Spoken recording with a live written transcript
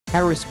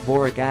Harris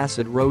Boric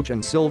Acid Roach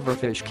and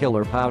Silverfish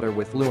Killer Powder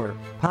with Lure.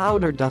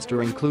 Powder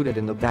duster included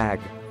in the bag,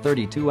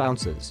 32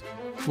 ounces.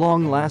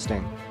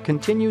 Long-lasting,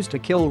 continues to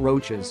kill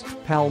roaches,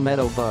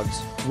 palmetto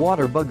bugs,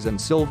 water bugs and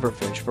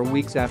silverfish for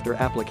weeks after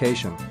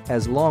application,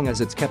 as long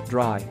as it's kept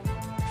dry.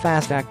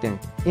 Fast-acting,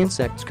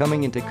 insects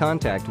coming into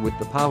contact with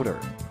the powder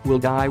will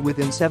die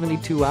within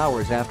 72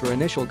 hours after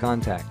initial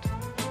contact.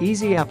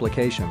 Easy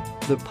application.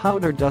 The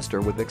powder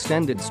duster with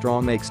extended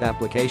straw makes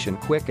application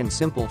quick and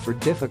simple for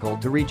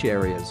difficult-to-reach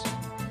areas.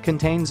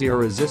 Contains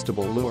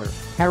Irresistible Lure.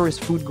 Harris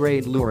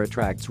food-grade lure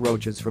attracts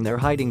roaches from their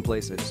hiding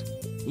places.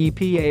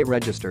 EPA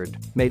Registered,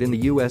 made in the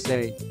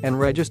USA, and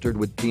registered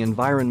with the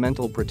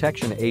Environmental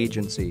Protection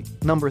Agency,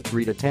 number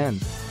 3 to 10,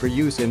 for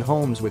use in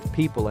homes with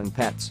people and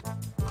pets.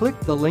 Click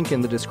the link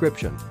in the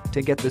description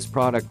to get this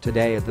product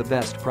today at the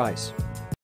best price.